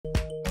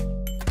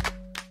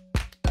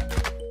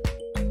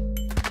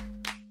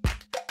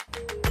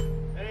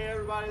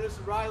this is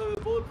Riley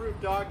with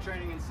Bulletproof Dog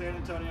Training in San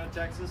Antonio,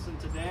 Texas, and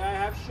today I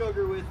have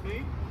Sugar with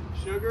me.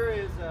 Sugar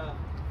is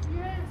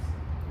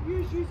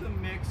she's a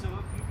mix of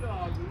a few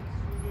doggies.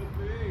 She's a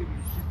baby.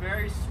 She's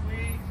very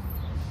sweet,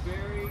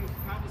 very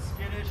kind of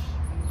skittish.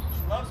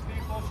 She loves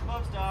people, she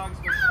loves dogs,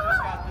 but she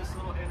just got this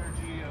little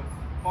energy of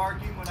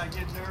barking when I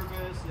get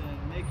nervous and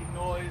making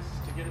noise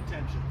to get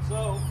attention.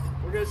 So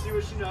we're gonna see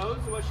what she knows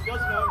and what she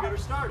doesn't know and get her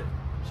started.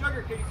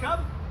 Sugar, can you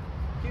come?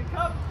 Can you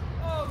come?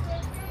 Oh,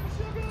 thank you,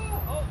 Sugar.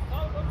 Oh,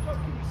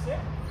 can you sit?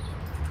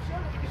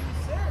 Sugar, can you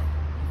sit?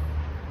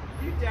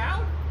 You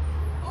down?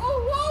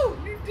 Oh, whoa,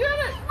 you did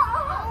it.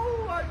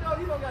 Oh, I know,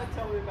 you don't gotta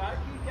tell me about it.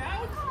 Can you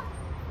down?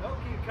 No,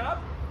 can you come?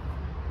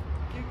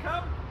 Can you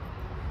come?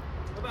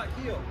 What about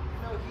heel?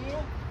 No,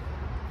 heel?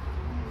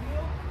 Can you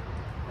heel?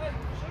 Hey,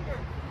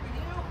 Sugar, can you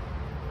heel?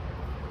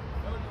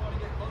 No, you want to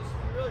get closer?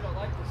 We really don't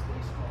like this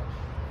leash much.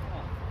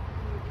 Huh.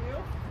 Can you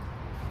heel?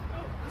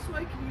 No, this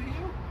way, can you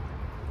heel?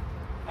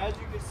 As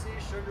you can see,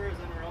 Sugar is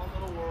in her own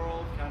little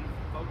world, kind of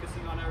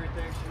focusing on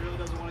everything. She really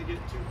doesn't want to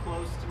get too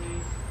close to me.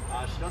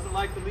 She doesn't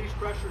like the leash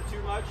pressure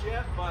too much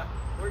yet, but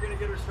we're going to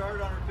get her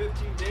started on her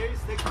 15 days.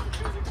 Thank you for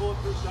choosing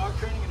Bulletproof Dog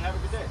Training, and have a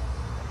good day.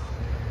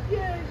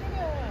 Yay,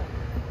 Sugar!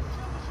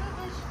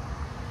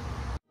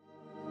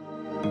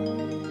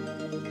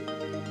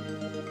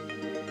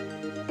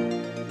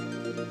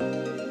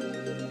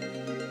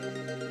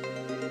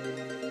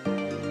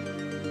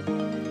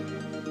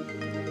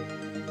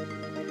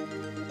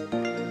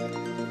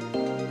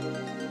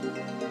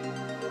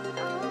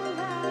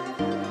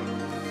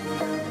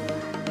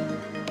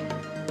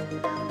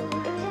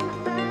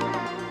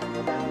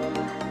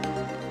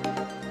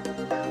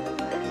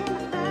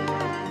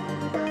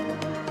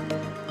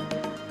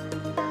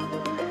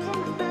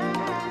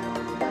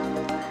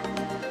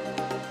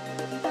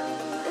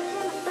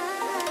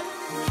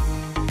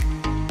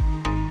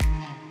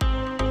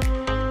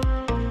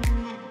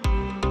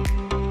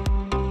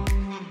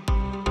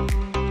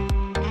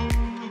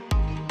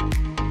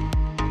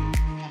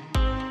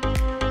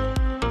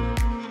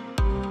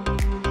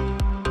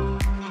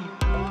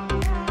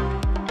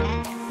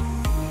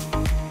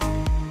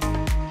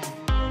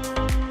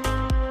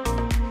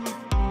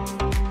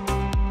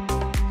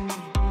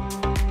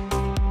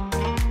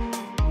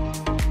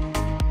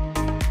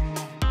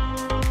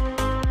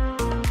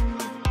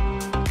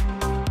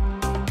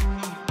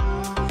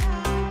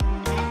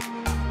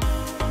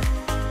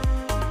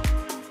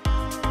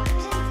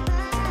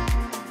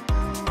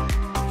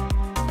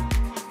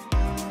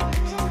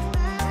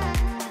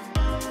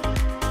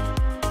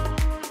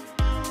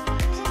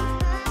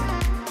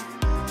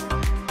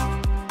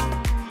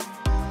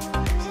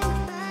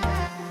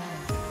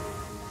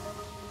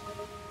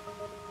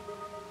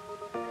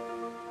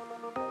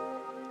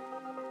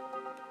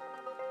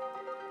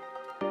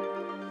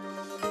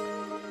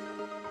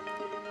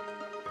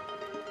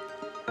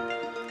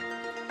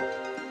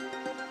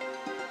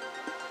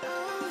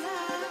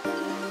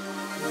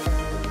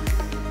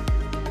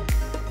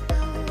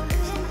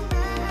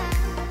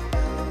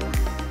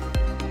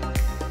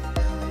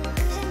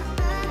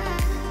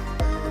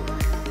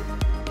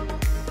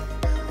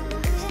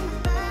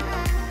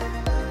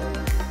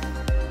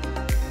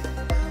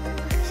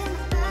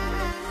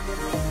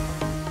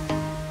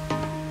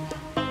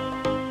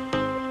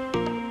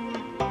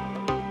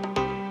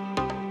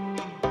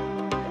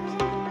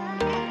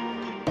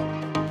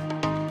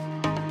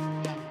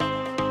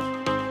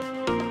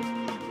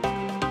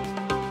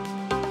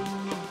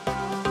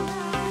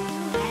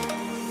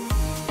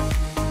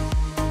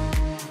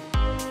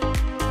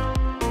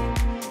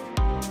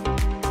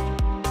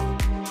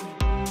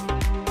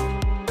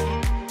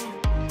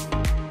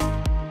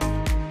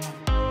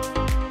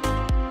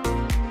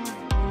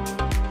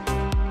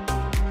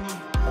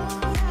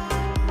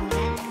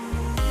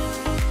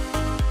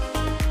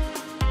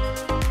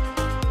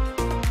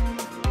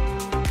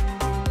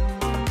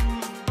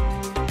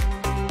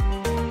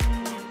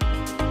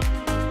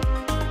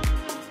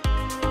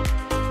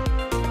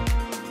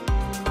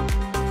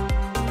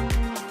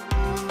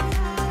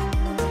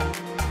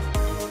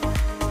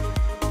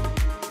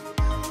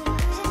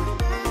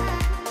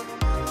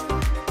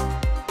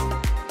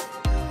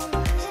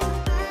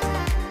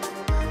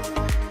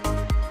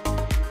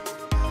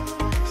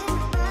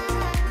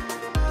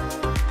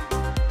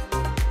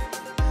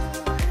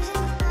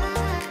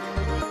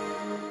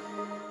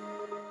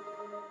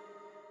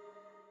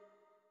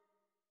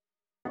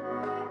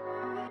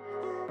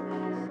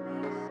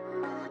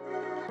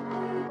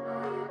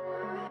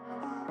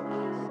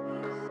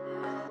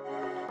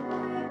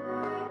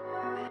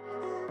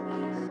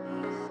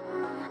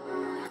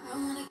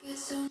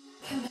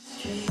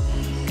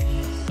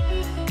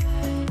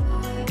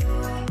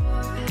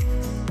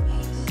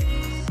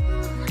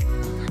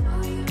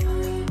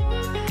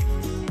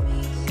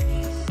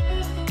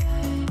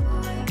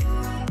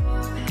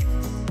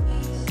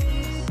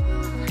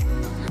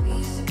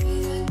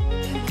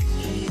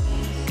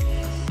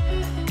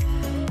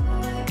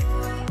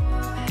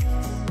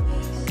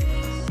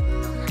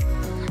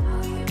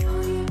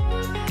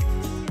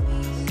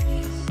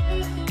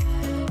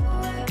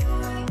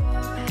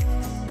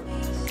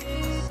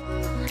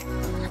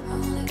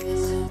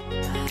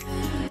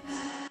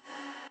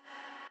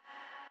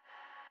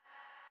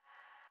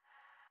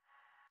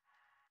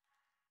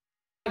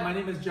 my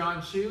name is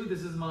John Chu.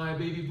 This is my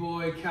baby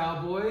boy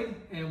Cowboy,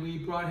 and we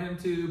brought him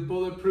to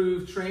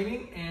Bulletproof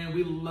Training, and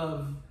we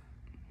love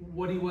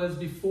what he was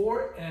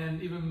before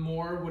and even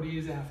more what he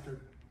is after.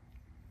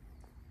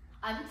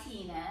 I'm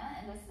Tina,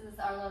 and this is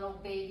our little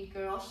baby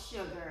girl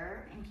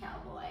Sugar and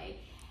Cowboy.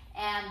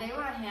 And they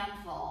were a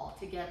handful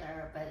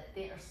together, but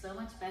they are so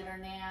much better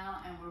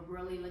now, and we're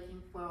really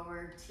looking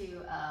forward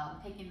to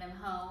taking them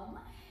home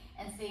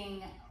and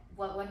seeing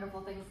what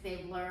wonderful things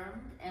they've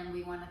learned. And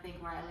we want to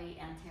thank Riley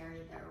and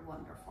Terry. They're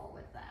wonderful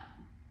with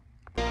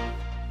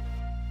them.